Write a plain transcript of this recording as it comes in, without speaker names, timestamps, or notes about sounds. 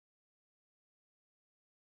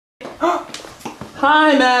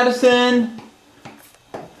Hi, Madison.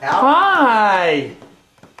 Hi.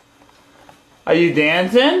 Are you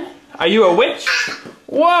dancing? Are you a witch?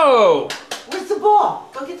 Whoa. Where's the ball?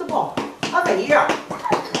 Go get the ball. Over here.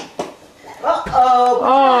 Uh-oh.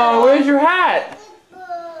 Oh, where's your hat?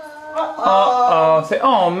 Uh-oh. Uh-oh. Say,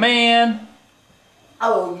 oh, man.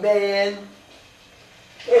 Oh, man.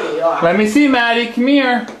 There you are. Let me see, Maddie. Come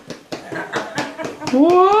here.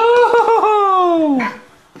 Whoa.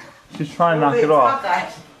 She's trying to knock it off.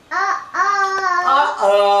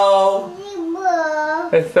 Uh-oh.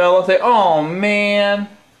 It fell. Say, oh, man.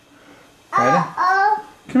 Ready?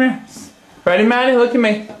 Come here. Ready, Maddie? Look at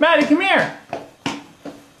me. Maddie, come here.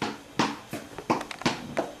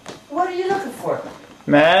 What are you looking for?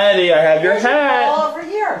 Maddie, I have your hat. All over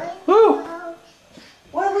here. Woo.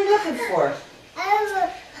 What are we looking for?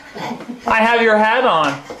 I have your hat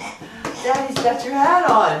on. Daddy's got your hat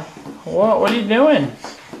on. What are you doing?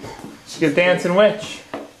 She's a dancing witch.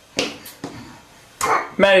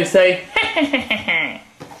 Maddie, say,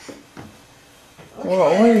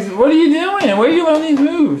 Whoa, what are you doing? Where are you learning these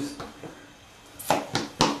moves?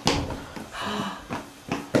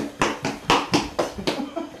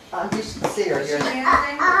 You should see her here.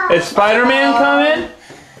 Is Spider-Man coming?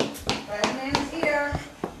 Spider-Man's here.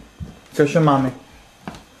 Go show Mommy.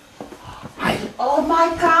 Oh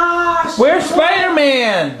my gosh. Where's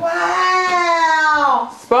Spider-Man?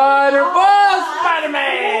 Wow. Spider-Man!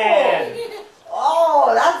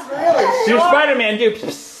 Oh, that's really Do sharp. Spider-Man, do.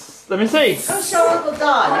 Let me see. Go show Uncle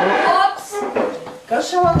Don. Oops. Go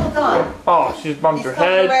show Uncle Don. Oh, she's bumped her He's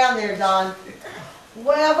coming head. around there, Don.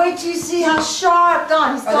 Well, wait till you see how sharp,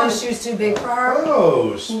 Don. He's Are coming. those shoes too big for her?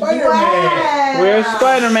 Oh, Spider-Man! Wow. Where's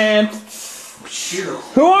Spider-Man?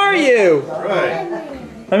 Who are you? Right.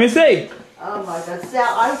 Let me see. Oh my God, Sal,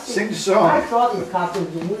 I Sing the I song. saw these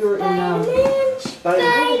costumes when we were in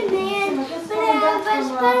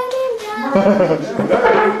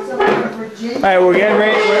Alright, we're getting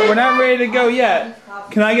ready. We're not ready to go yet.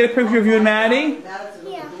 Can I get a picture of you and Maddie?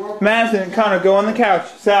 Madison and Connor, go on the couch.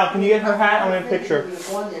 Sal, can you get her hat? I want a picture.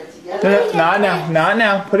 No, not now. Not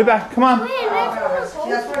now. Put it back. Come on.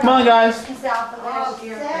 Come on, guys. Sam,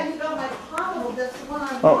 you got my bottle. That's the one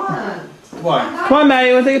I Oh. won. Why? Come on,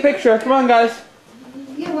 Maddie. Let's take a picture. Come on, guys.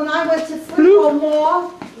 Yeah, when I went to football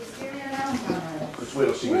mall. Let's wait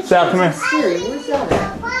till she gets. Sal, come here. Siri, where's that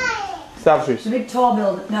at? Stop, please. The big tall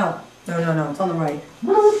building. No. No, it's on the right.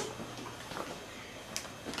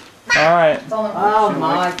 Alright. It's on the right. Oh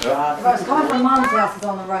my If I God. was coming from Mom's house, it's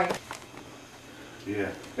on the right. Yeah.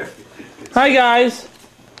 Hi, guys.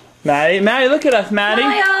 Maddie, look at us, Maddie.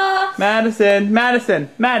 Hiya! Madison,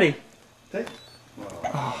 Maddie. Take.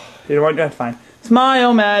 Oh, you know what? That's fine.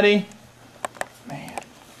 Smile, Maddie. Man.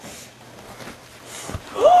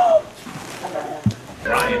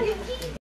 Ryan.